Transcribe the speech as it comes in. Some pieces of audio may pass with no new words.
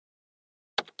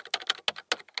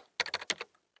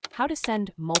How to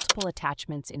send multiple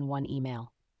attachments in one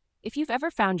email. If you've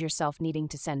ever found yourself needing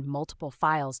to send multiple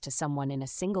files to someone in a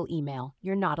single email,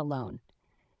 you're not alone.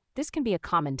 This can be a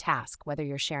common task, whether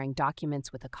you're sharing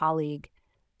documents with a colleague,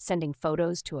 sending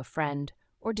photos to a friend,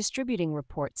 or distributing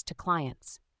reports to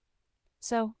clients.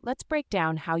 So, let's break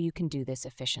down how you can do this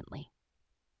efficiently.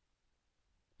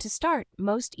 To start,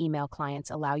 most email clients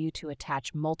allow you to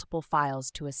attach multiple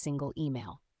files to a single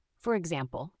email. For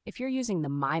example, if you're using the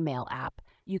MyMail app,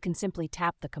 you can simply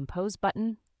tap the Compose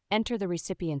button, enter the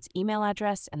recipient's email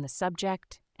address and the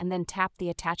subject, and then tap the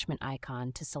attachment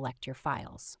icon to select your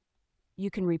files.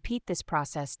 You can repeat this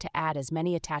process to add as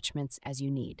many attachments as you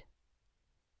need.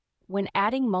 When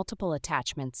adding multiple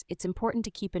attachments, it's important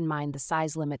to keep in mind the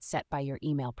size limit set by your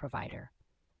email provider.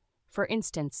 For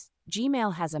instance,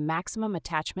 Gmail has a maximum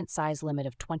attachment size limit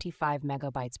of 25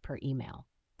 megabytes per email.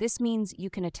 This means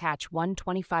you can attach one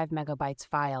 25 megabytes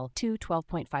file, two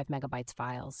 12.5 megabytes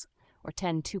files, or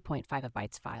 10 2.5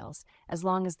 megabytes files, as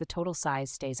long as the total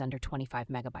size stays under 25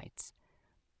 megabytes.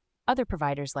 Other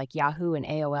providers like Yahoo and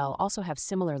AOL also have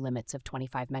similar limits of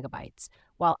 25 megabytes,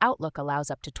 while Outlook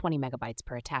allows up to 20 megabytes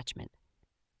per attachment.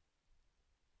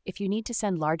 If you need to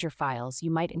send larger files, you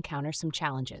might encounter some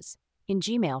challenges. In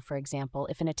Gmail, for example,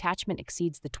 if an attachment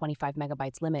exceeds the 25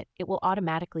 megabytes limit, it will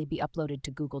automatically be uploaded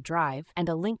to Google Drive, and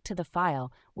a link to the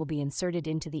file will be inserted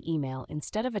into the email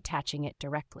instead of attaching it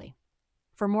directly.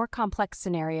 For more complex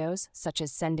scenarios, such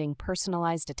as sending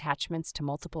personalized attachments to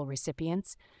multiple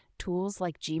recipients, tools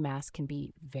like Gmass can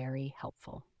be very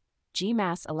helpful.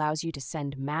 Gmass allows you to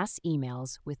send mass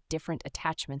emails with different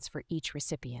attachments for each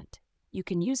recipient. You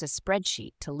can use a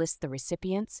spreadsheet to list the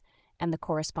recipients and the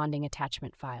corresponding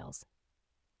attachment files.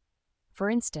 For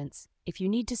instance, if you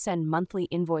need to send monthly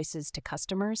invoices to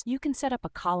customers, you can set up a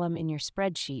column in your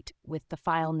spreadsheet with the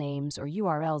file names or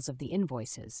URLs of the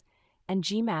invoices, and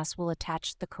Gmass will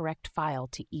attach the correct file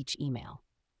to each email.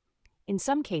 In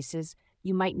some cases,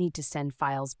 you might need to send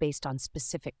files based on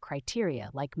specific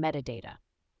criteria, like metadata.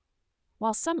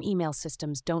 While some email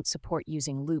systems don't support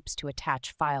using loops to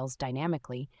attach files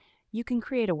dynamically, you can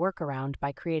create a workaround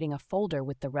by creating a folder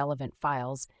with the relevant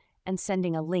files and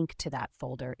sending a link to that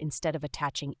folder instead of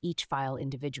attaching each file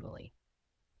individually.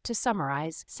 To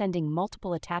summarize, sending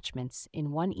multiple attachments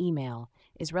in one email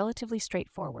is relatively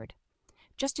straightforward.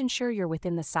 Just ensure you're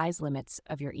within the size limits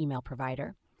of your email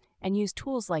provider and use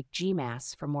tools like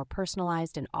Gmass for more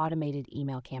personalized and automated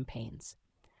email campaigns.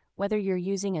 Whether you're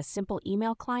using a simple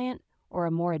email client or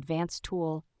a more advanced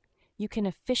tool, you can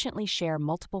efficiently share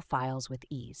multiple files with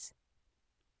ease.